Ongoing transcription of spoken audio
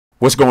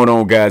What's going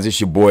on, guys? It's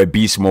your boy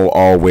Beast Mode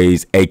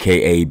always,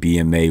 aka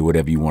BMA,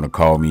 whatever you want to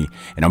call me,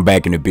 and I'm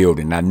back in the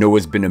building. I know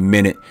it's been a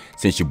minute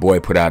since your boy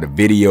put out a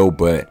video,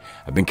 but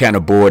I've been kind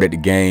of bored at the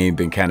game,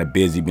 been kind of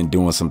busy, been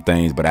doing some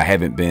things, but I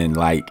haven't been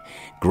like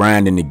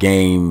grinding the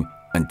game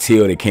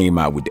until they came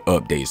out with the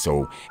update.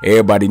 So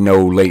everybody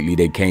know lately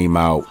they came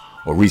out,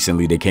 or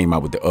recently they came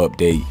out with the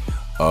update,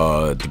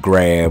 the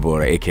Grab,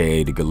 or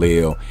aka the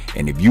Galil.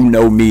 And if you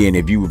know me, and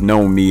if you've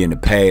known me in the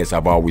past,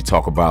 I've always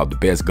talked about the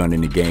best gun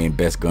in the game,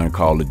 best gun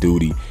Call of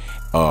Duty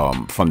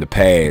from the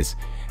past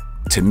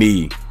to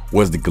me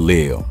was the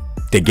Galil.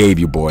 They gave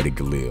your boy the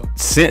Galil.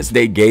 Since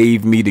they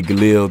gave me the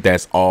Galil,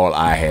 that's all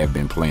I have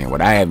been playing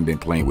with. I haven't been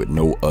playing with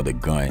no other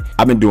gun.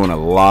 I've been doing a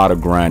lot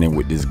of grinding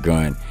with this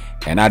gun,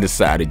 and I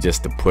decided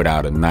just to put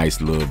out a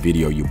nice little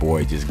video, your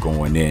boy just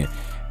going in.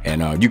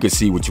 And you can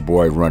see what your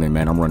boy running,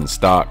 man. I'm running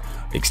stock,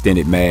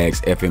 extended mags,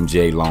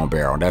 FMJ, long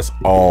barrel. That's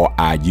all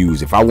I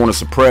use. If I want to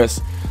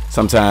suppress,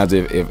 sometimes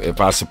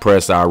if I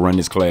suppress, I run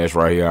this class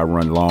right here. I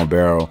run long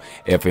barrel,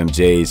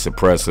 FMJ,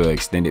 suppressor,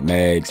 extended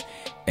mags,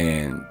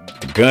 and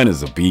the gun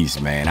is a beast,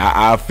 man.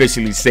 I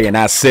officially say, and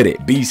I said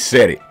it, Beast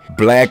said it.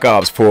 Black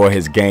Ops 4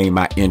 has gained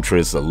my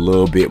interest a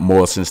little bit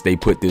more since they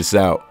put this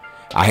out.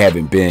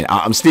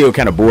 I'm still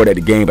kind of bored at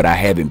the game, but I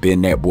haven't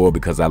been that bored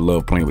because I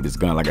love playing with this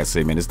gun. Like I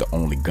said, man, it's the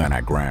only gun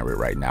I grind with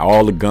right now.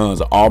 All the guns,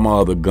 all my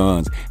other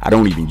guns, I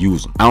don't even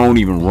use them. I don't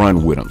even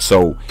run with them.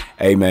 So,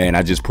 hey, man,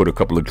 I just put a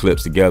couple of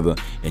clips together.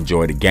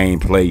 Enjoy the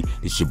gameplay.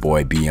 It's your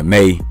boy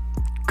BMA.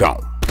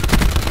 Go.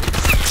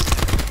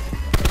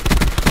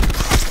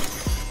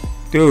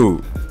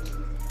 Dude,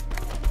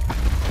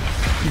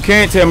 you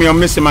can't tell me I'm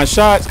missing my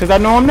shots because I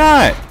know I'm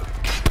not.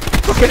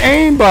 Fucking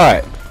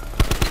aimbot.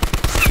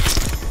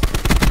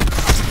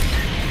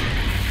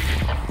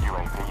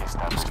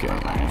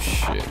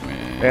 Shit,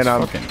 man. And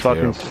I'm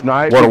fucking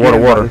sniped.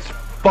 Water. This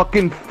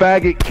fucking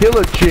faggot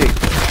killer chick.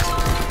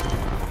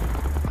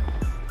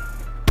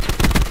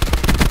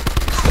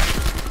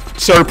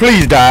 Sir,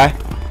 please die.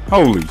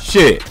 Holy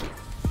shit.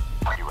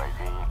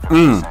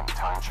 Is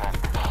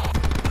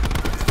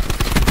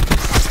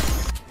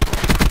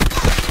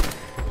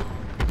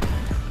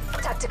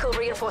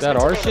that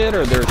our shit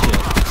or their shit?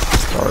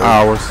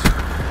 Ours.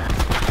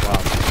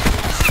 Wow.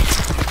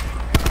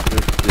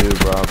 This dude,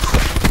 bro.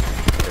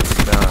 It's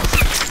done.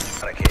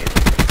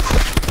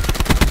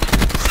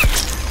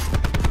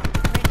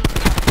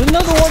 There's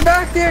another one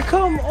back there.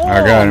 Come on.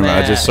 I got him.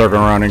 Man. I just circled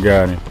around and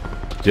got him.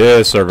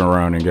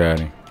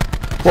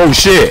 Whoa,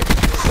 shit.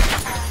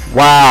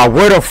 Wow,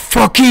 where the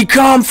fuck he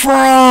come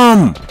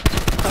from?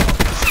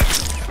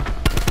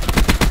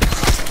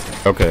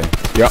 Okay.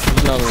 Yep.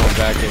 There's another one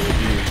back there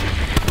with you.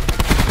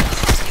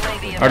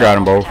 I got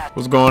them both.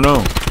 What's going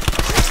on?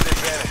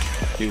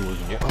 Dude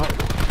wasn't here.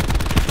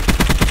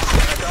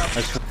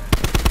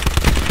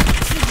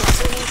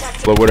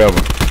 But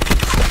whatever.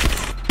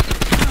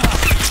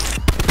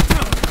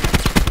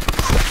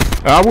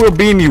 I will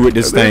beam you with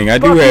this thing. I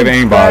do have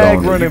aimbot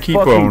on it. You keep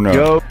on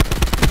up.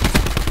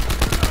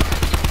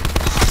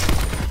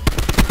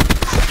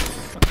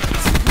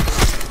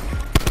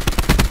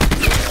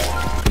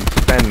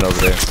 Standing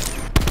over there.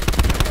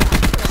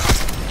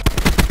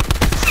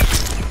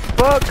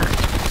 Fuck.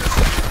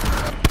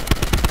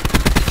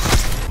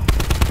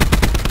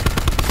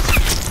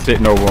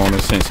 Sitting over on the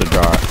sensor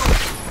dart.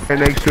 Right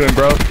next to him,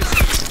 bro.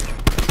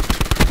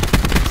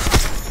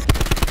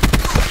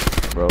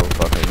 Bro,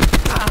 fucking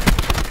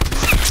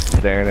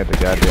staring at the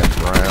goddamn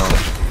ground.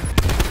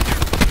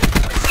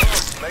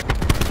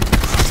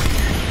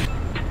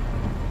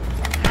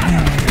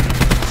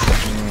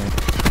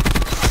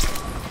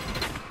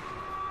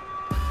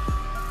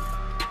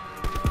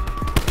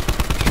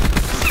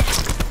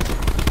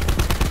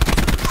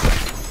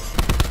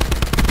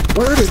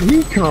 Where did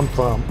he come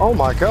from? Oh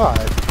my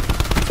god.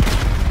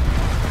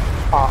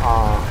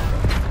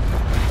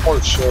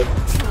 Horse shit.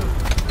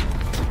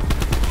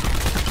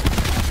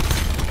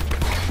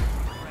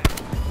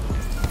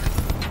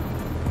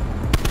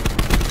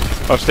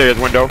 Upstairs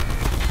window.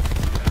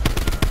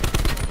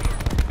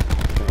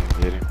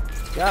 Get him.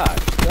 God.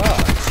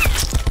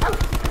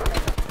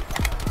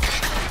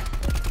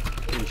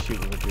 He's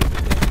shooting with you.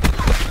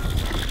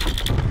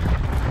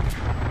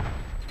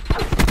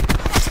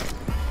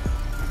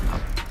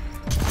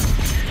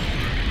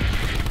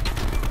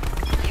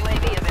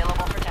 UAV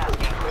available for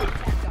tasking.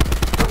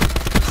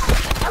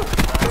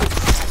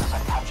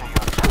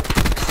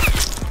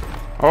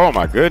 Oh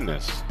my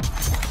goodness.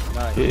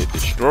 Nice. Get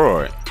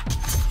destroyed.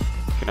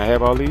 Can I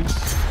have all these?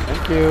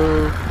 Thank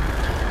you.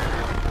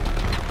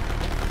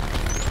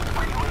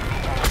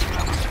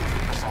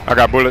 I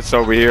got bullets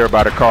over here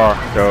by the car,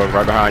 Doug,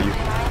 right behind you.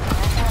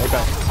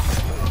 Okay.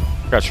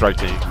 Got strike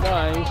team.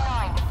 Nice.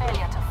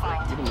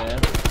 You the man.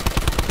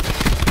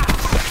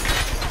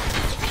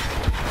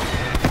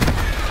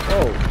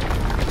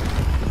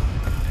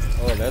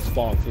 Oh, that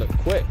spawn flipped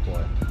quick,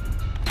 boy.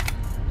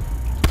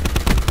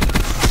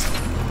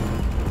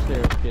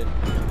 Upstairs, kid.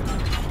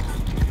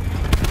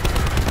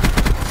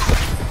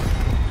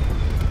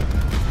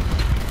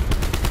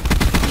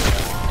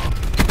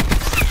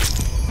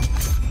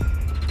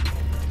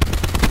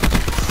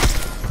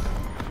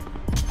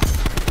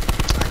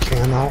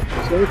 cannot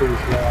see these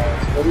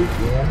guys. What is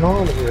going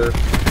on here?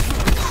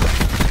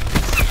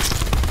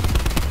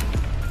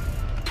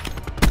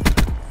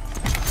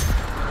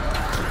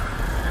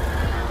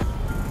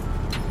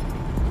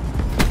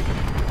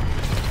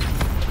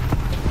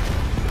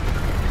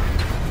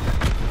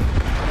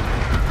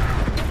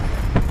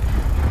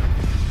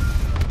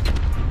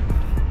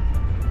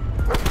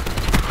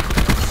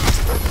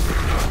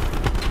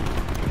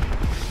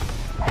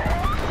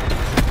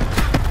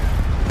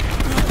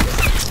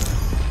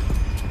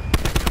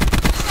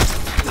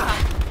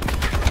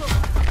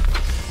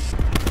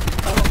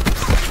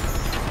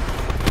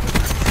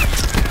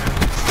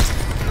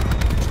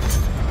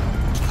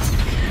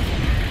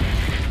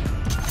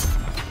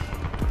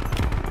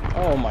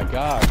 Oh my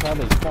gosh, how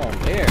does it fall in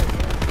the air?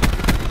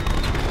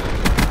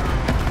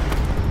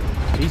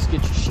 At least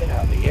get your shit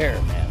out of the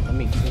air, man. Let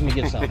me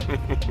get something.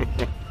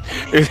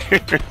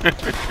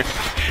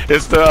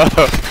 It's the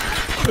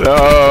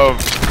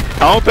I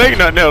don't think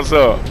nothing else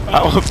up. I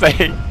don't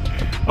think.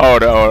 Oh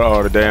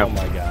the damn. Oh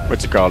my god.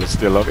 What you call it?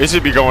 Still up. It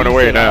should be going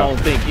away now. I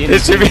don't think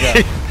It should be.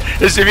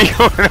 It should be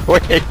going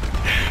away.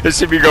 It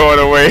should be going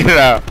away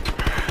now.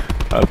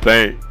 I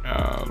think.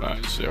 I'm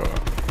not sure.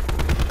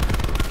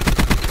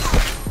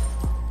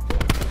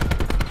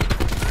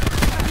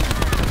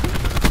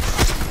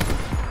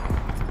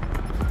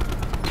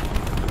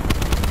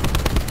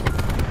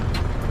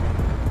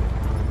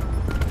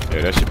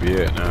 Yeah, that should be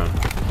it now.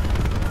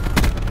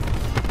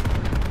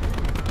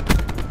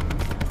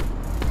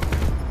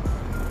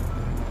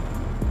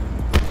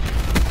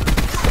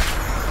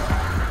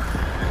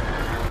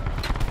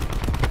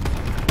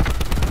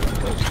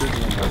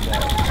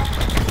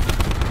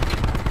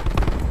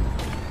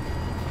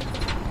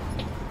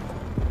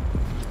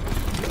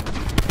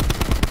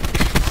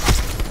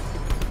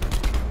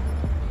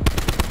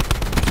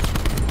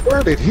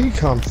 Where did he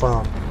come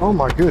from? Oh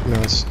my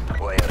goodness.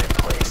 Layout in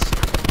place.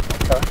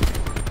 Okay.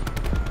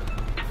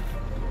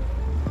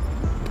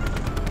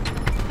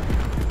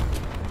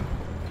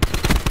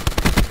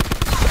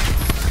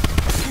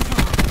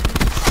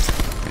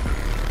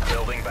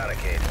 Building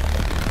barricade.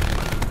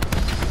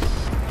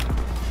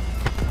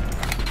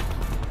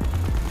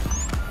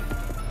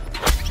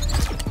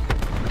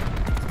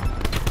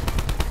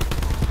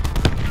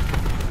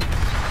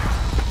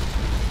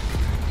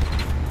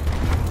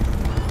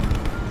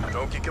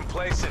 Don't get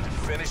complacent.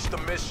 Finish the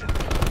mission.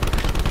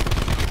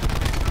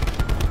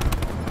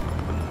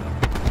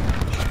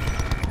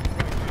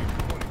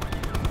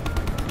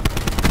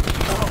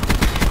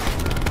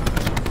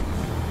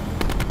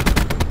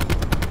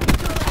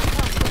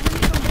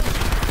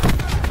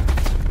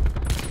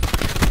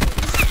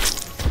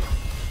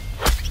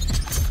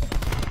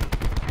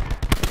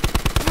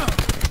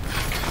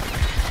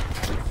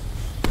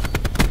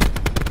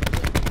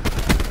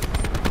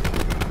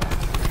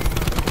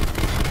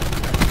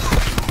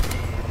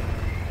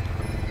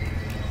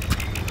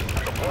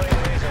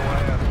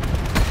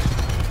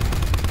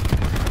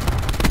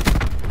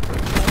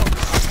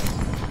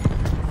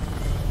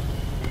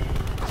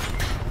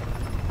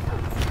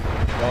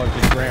 Dog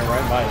just ran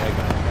right by that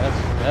guy.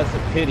 That's a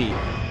pity.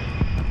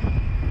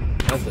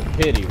 That's a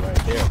pity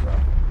right there, bro.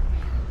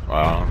 Well,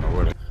 I don't know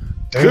what it.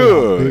 Damn,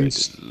 Good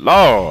beast.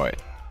 Lord.